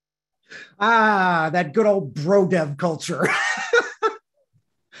 That good old bro dev culture.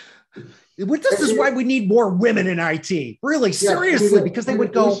 This is why we need more women in IT. Really, seriously, because they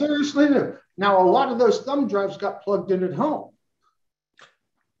would go. Seriously, now a lot of those thumb drives got plugged in at home.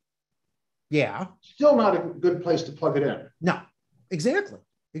 Yeah. Still not a good place to plug it in. No, exactly.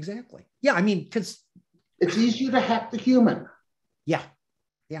 Yeah, I mean, because it's easier to hack the human. Yeah.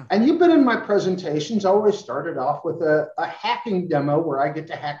 And you've been in my presentations. I always started off with a hacking demo where I get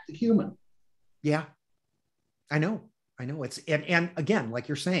to hack the human. Yeah, I know. It's and again, like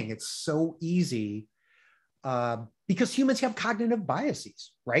you're saying, it's so easy because humans have cognitive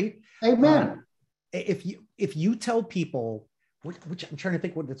biases, right? Amen. If you tell people, which I'm trying to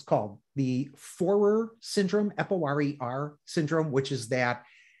think what it's called, the Forer syndrome, FORER syndrome, which is that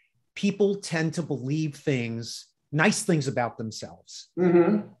people tend to believe nice things about themselves.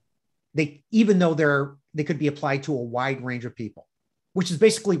 Mm-hmm. Even though they could be applied to a wide range of people, which is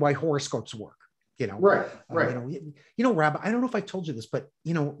basically why horoscopes work. Right. Rob, I don't know if I told you this, but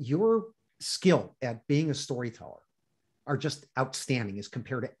your skill at being a storyteller are just outstanding as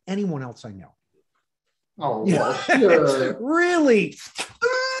compared to anyone else I know. Oh, well, sure. Really?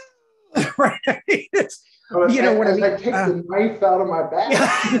 Right. What I mean? I take the knife out of my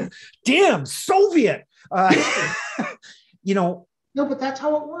back. Damn, Soviet. No, but that's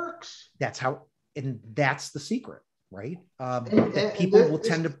how it works. And that's the secret, right? That people will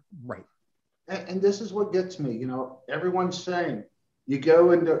tend to, right. And this is what gets me, everyone's saying you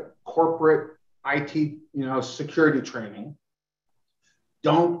go into corporate IT, security training.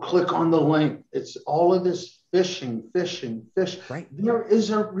 Don't click on the link. It's all of this phishing. Right. There is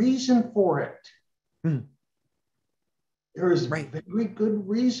a reason for it. There is a very good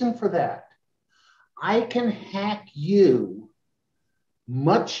reason for that. I can hack you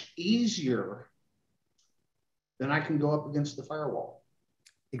much easier than I can go up against the firewall.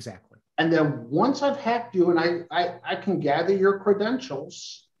 Exactly. And then once I've hacked you and I can gather your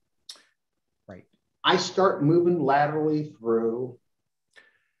credentials, right, I start moving laterally through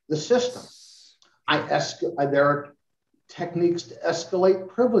the system. There are techniques to escalate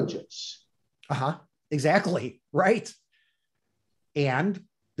privileges. Exactly. Right. And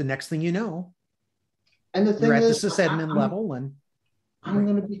the next thing you know, and the thing you're at is, the sysadmin level, and I'm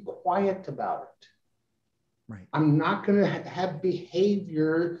going to be quiet about it. Right. I'm not going to have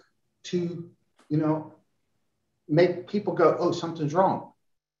behavior to, make people go, oh, something's wrong.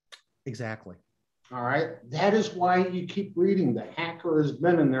 Exactly. All right. That is why you keep reading the hacker has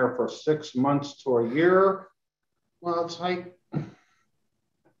been in there for 6 months to a year. Well, it's like, come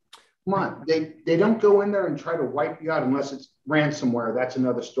on. They don't go in there and try to wipe you out unless it's ransomware. That's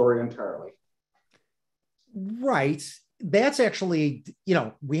another story entirely. Right. That's actually,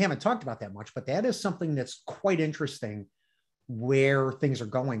 we haven't talked about that much, but that is something that's quite interesting where things are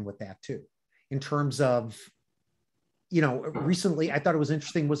going with that too. In terms of, recently I thought it was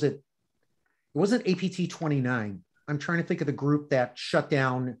interesting. It wasn't APT 29. I'm trying to think of the group that shut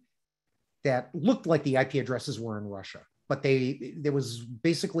down that looked like the IP addresses were in Russia, but there was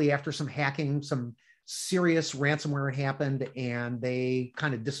basically after some hacking, some serious ransomware had happened and they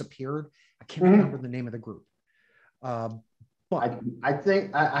kind of disappeared. I can't remember the name of the group. But I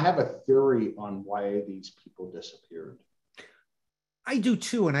think I have a theory on why these people disappeared. I do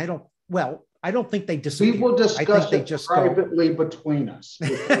too. And I don't think they disappeared. We will discuss they just privately between us.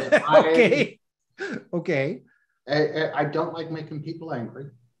 Okay. Okay. I don't like making people angry,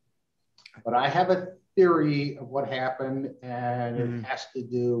 but I have theory of what happened, and it has to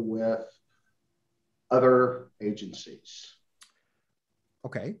do with other agencies.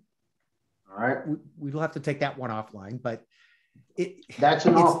 Okay. All right. We'll have to take that one offline, but that's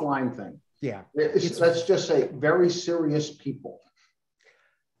an offline thing. Yeah. Let's just say very serious people.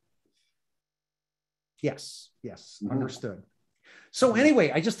 Yes. Understood. So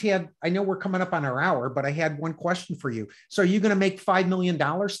anyway, I know we're coming up on our hour, but I had one question for you. So are you going to make $5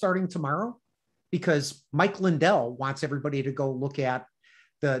 million starting tomorrow? Because Mike Lindell wants everybody to go look at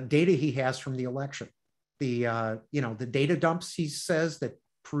the data he has from the election. The data dumps, he says, that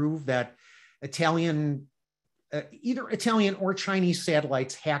prove that either Italian or Chinese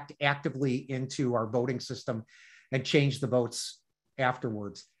satellites hacked actively into our voting system and changed the votes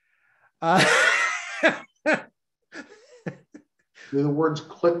afterwards. Do the words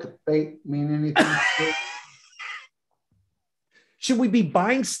clickbait mean anything? Should we be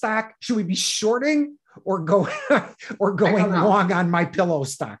buying stock? Should we be shorting or going long on my pillow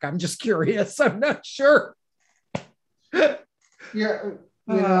stock? I'm just curious. I'm not sure. Yeah,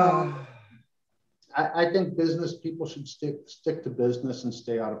 I think business people should stick to business and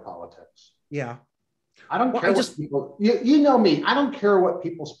stay out of politics. Yeah. I don't care what people, you know me, I don't care what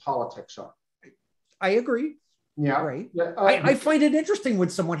people's politics are. I agree. Yeah. Right. Yeah. I find it interesting when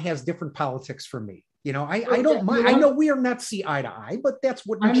someone has different politics from me. I don't mind. I know we are not see eye to eye, but that's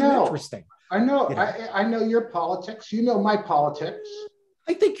what makes you interesting. I know. I know your politics. You know my politics.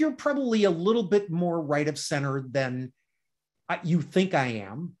 I think you're probably a little bit more right of center than you think I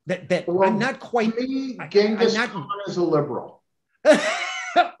am. Well, I'm not quite. Me, Genghis Khan is a liberal.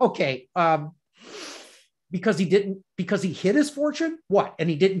 Okay. Because he hid his fortune? What? And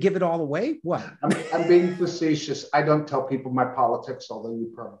he didn't give it all away? What? I'm being facetious. I don't tell people my politics, although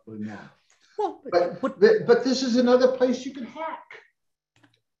you probably know. Well, but this is another place you can hack.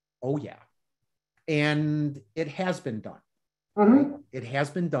 Oh, yeah. And it has been done. Mm-hmm. Right? It has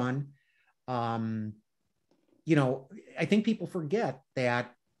been done. I think people forget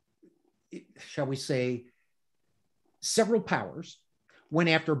that, shall we say, several powers went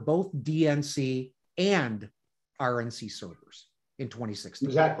after both DNC and RNC servers in 2016.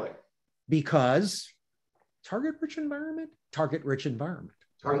 Exactly. Because target-rich environment.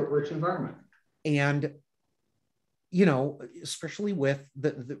 And, especially with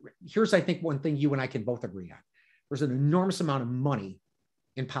here's, I think, one thing you and I can both agree on. There's an enormous amount of money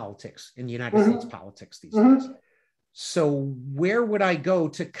in politics, in the United States politics these days. So where would I go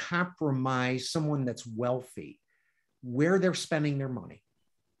to compromise someone that's wealthy, where they're spending their money,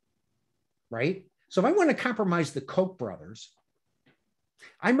 right? So if I want to compromise the Koch brothers,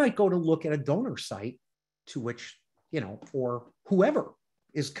 I might go to look at a donor site to which, or whoever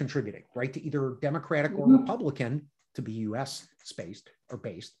is contributing, right, to either Democratic or Republican, to be US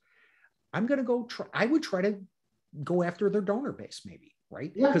based. I'm going to go I would try to go after their donor base, maybe,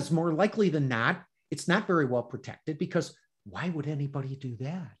 right? Yeah. Because more likely than not, it's not very well protected, because why would anybody do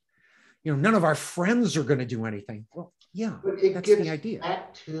that? None of our friends are going to do anything. Well, yeah, that's the idea.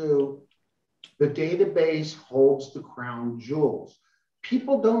 Back to the database holds the crown jewels.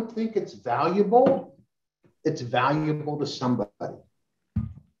 People don't think it's valuable. It's valuable to somebody.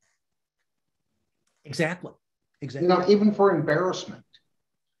 Exactly. Even for embarrassment.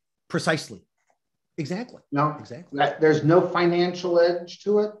 Precisely. Exactly. No, exactly. There's no financial edge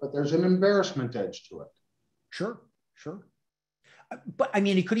to it, but there's an embarrassment edge to it. Sure. But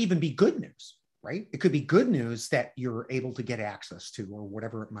it could even be good news, right? It could be good news that you're able to get access to, or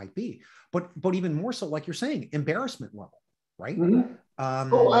whatever it might be. But even more so, like you're saying, embarrassment level, right?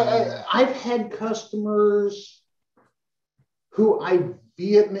 I've had customers who I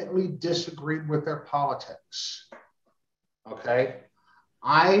vehemently disagreed with their politics. Okay.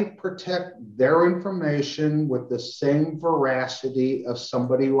 I protect their information with the same veracity of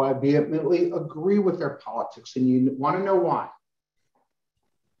somebody who I vehemently agree with their politics. And you want to know why?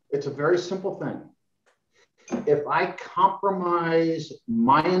 It's a very simple thing. If I compromise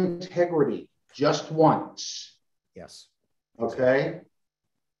my integrity just once, yes. Okay,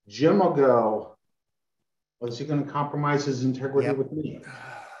 Jim will go, was he going to compromise his integrity with me?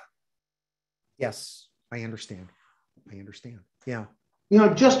 Yes, I understand. Yeah.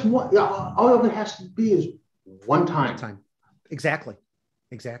 Just one, all it has to be is one time. Exactly.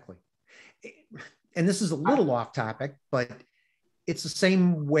 And this is a little off topic, but it's the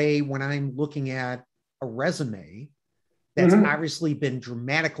same way when I'm looking at a resume that's obviously been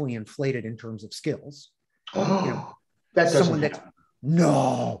dramatically inflated in terms of skills. That's someone that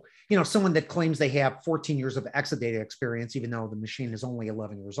someone that claims they have 14 years of Exadata experience, even though the machine is only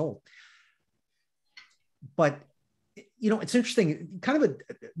 11 years old. But it's interesting, kind of a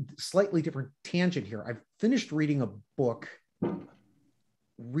slightly different tangent here. I've finished reading a book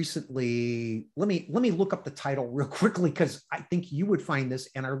recently. Let me look up the title real quickly, because I think you would find this,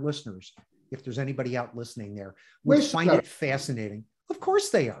 and our listeners, if there's anybody out listening there, would find it fascinating. Of course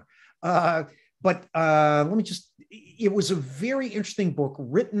they are. But let me just, it was a very interesting book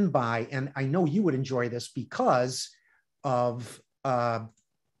written by, and I know you would enjoy this because of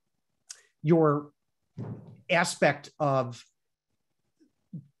your aspect of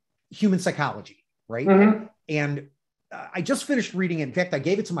human psychology, right? Mm-hmm. And I just finished reading it. In fact, I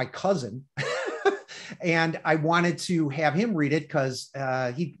gave it to my cousin and I wanted to have him read it because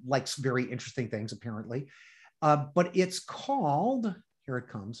he likes very interesting things, apparently. But it's called, here it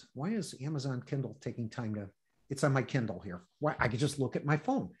comes. Why is Amazon Kindle taking time to, it's on my Kindle here. Why, I could just look at my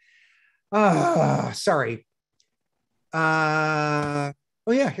phone. Sorry. Oh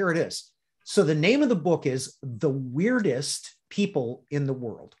yeah, here it is. So the name of the book is The Weirdest People in the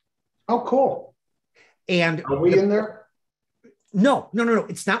World. Oh, cool. And are we in there? No.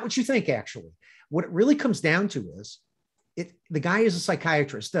 It's not what you think, actually. What it really comes down to is the guy is a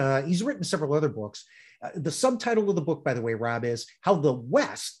psychiatrist. He's written several other books. The subtitle of the book, by the way, Rob, is How the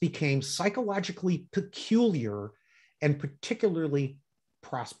West Became Psychologically Peculiar and Particularly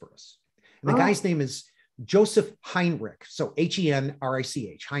Prosperous. And the guy's name is Joseph Heinrich. So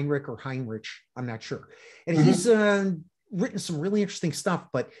Henrich, Heinrich or Heinrich, I'm not sure. And he's written some really interesting stuff.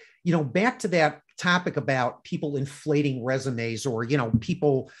 But, back to that topic about people inflating resumes, or,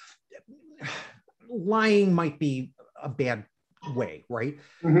 people lying might be a bad way, right?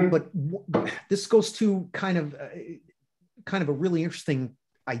 Mm-hmm. But this goes to kind of a really interesting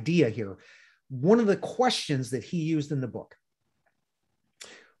idea here. One of the questions that he used in the book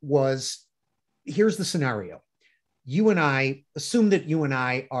was, here's the scenario. Assume that you and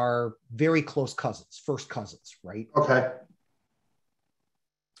I are very close cousins, first cousins, right? Okay.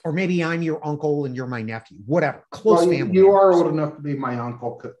 Or maybe I'm your uncle and you're my nephew, whatever, close family. You are old enough to be my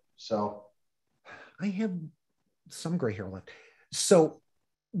uncle, so. I have some gray hair left. So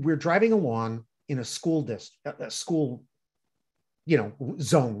we're driving along in a school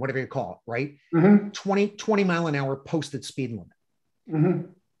zone, whatever you call it, right? Mm-hmm. 20 mile an hour posted speed limit. Mm-hmm.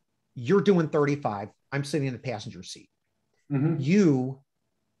 You're doing 35. I'm sitting in the passenger seat. Mm-hmm. You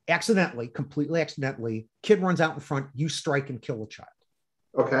completely accidentally, kid runs out in front, you strike and kill a child.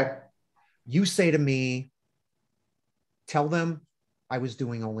 Okay. You say to me, tell them I was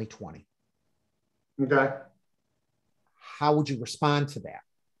doing only 20. Okay. How would you respond to that?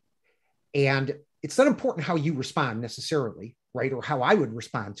 And it's not important how you respond necessarily, right? Or how I would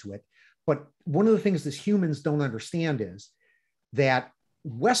respond to it. But one of the things that humans don't understand is that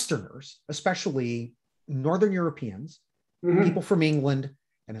Westerners, especially Northern Europeans, mm-hmm. people from England,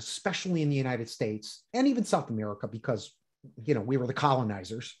 and especially in the United States, and even South America, because, we were the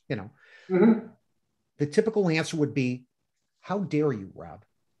colonizers, mm-hmm. the typical answer would be, how dare you, Rob?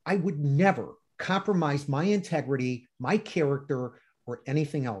 I would never compromise my integrity, my character, or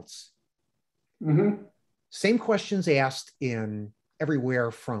anything else. Mm-hmm. Same questions asked in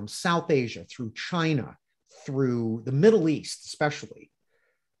everywhere from South Asia through China, through the Middle East, especially.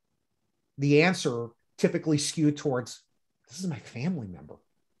 The answer typically skewed towards, this is my family member.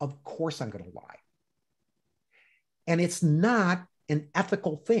 Of course I'm going to lie. And it's not an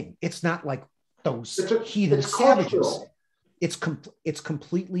ethical thing. It's not like those heathen savages. It's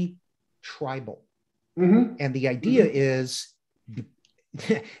completely tribal. Mm-hmm. And the idea mm-hmm. is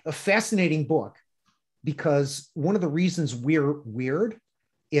a fascinating book, because one of the reasons we're weird,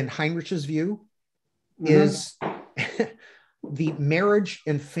 in Heinrich's view, mm-hmm. is the marriage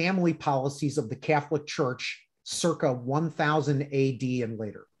and family policies of the Catholic Church circa 1000 AD and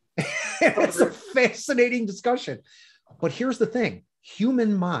later. It's a fascinating discussion. But here's the thing.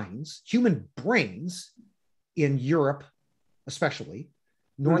 Human brains in Europe, especially,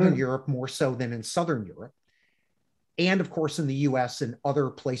 Northern mm-hmm. Europe more so than in Southern Europe, and of course in the US and other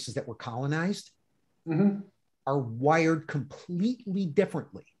places that were colonized, mm-hmm. are wired completely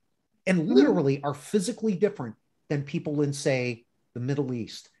differently, and literally are physically different than people in, say, the Middle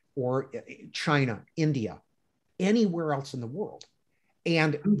East or China, India, anywhere else in the world.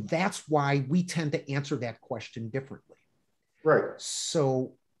 And that's why we tend to answer that question differently. Right.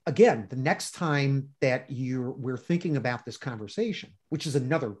 So again, the next time that we're thinking about this conversation, which is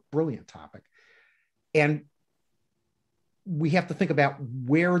another brilliant topic, and we have to think about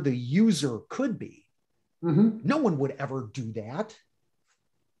where the user could be. Mm-hmm. No one would ever do that.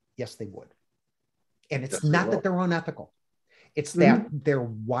 Yes, they would. And it's not that they're unethical. It's that mm-hmm. they're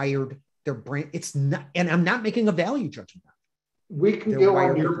wired, their brain. It's not, and I'm not making a value judgment. We can go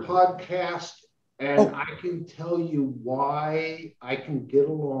on your podcast And I can tell you why I can get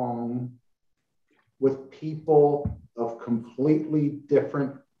along with people of completely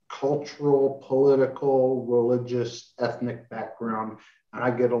different cultural, political, religious, ethnic background, and I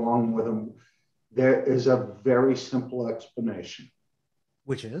get along with them. There is a very simple explanation.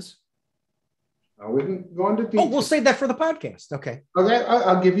 Which is? We can go into detail. Oh, we'll save that for the podcast. Okay. Okay,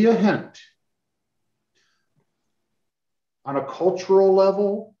 I'll give you a hint. On a cultural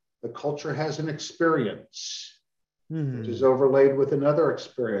level, the culture has an experience, which is overlaid with another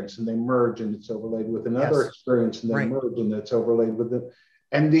experience, and they merge, and it's overlaid with another experience, and they merge, and it's overlaid with it.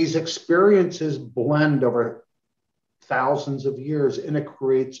 And these experiences blend over thousands of years, and it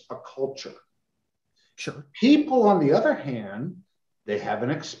creates a culture. Sure. People, on the other hand, they have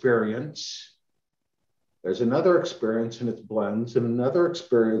an experience. There's another experience, and it blends, and another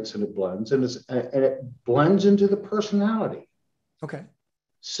experience, and it blends, and it blends into the personality. Okay.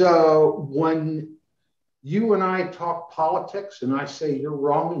 So when you and I talk politics, and I say you're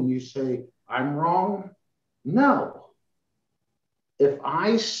wrong, and you say I'm wrong, no. If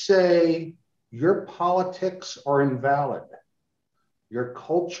I say your politics are invalid, your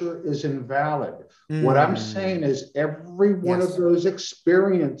culture is invalid, what I'm saying is every one of those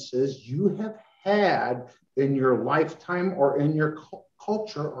experiences you have had in your lifetime or in your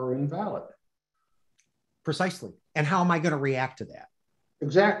culture are invalid. Precisely. And how am I going to react to that?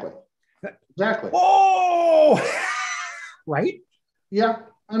 Exactly. Oh, right? Yeah.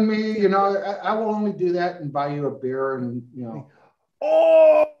 I mean, I will only do that and buy you a beer and,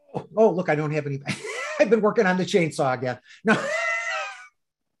 Oh, look, I don't have any. I've been working on the chainsaw again. No.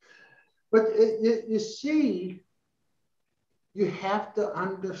 But you see, you have to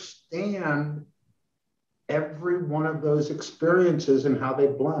understand every one of those experiences and how they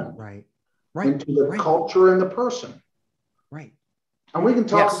blend into the culture and the person. Right. And we can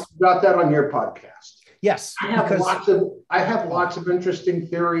talk about that on your podcast. Yes. I have lots of interesting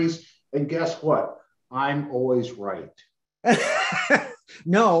theories. And guess what? I'm always right.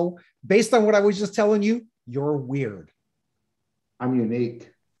 No, based on what I was just telling you, you're weird. I'm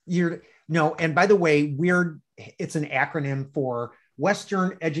unique. And by the way, weird, it's an acronym for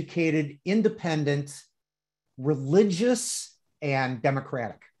Western educated, independent, religious, and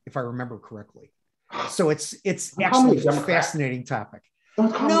democratic, if I remember correctly. So it's actually a fascinating topic.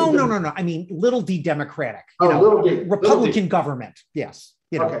 No. I mean, little d democratic. Little d. Republican government. Yes.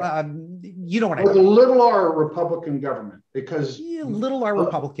 You know what I mean. With a little r Republican government, because little r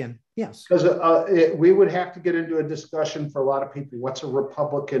Republican. Yes. Because we would have to get into a discussion for a lot of people. What's a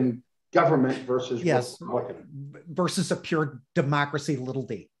Republican government versus Republican? Versus a pure democracy, little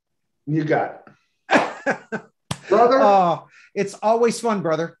d. You got it. Brother? Oh, it's always fun,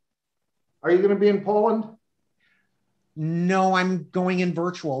 brother. Are you going to be in Poland? No, I'm going in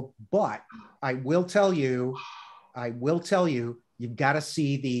virtual, but I will tell you, you've got to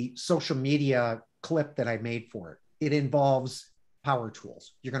see the social media clip that I made for it. It involves power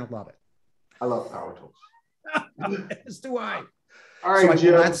tools. You're going to love it. I love power tools. As do I. All right, so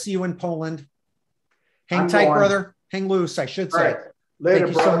I will not see you in Poland. Hang tight, brother. Hang loose, I should say. Right. Later,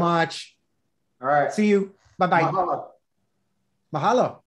 Thank you so much. All right. See you. Bye-bye. Mahalo. Mahalo.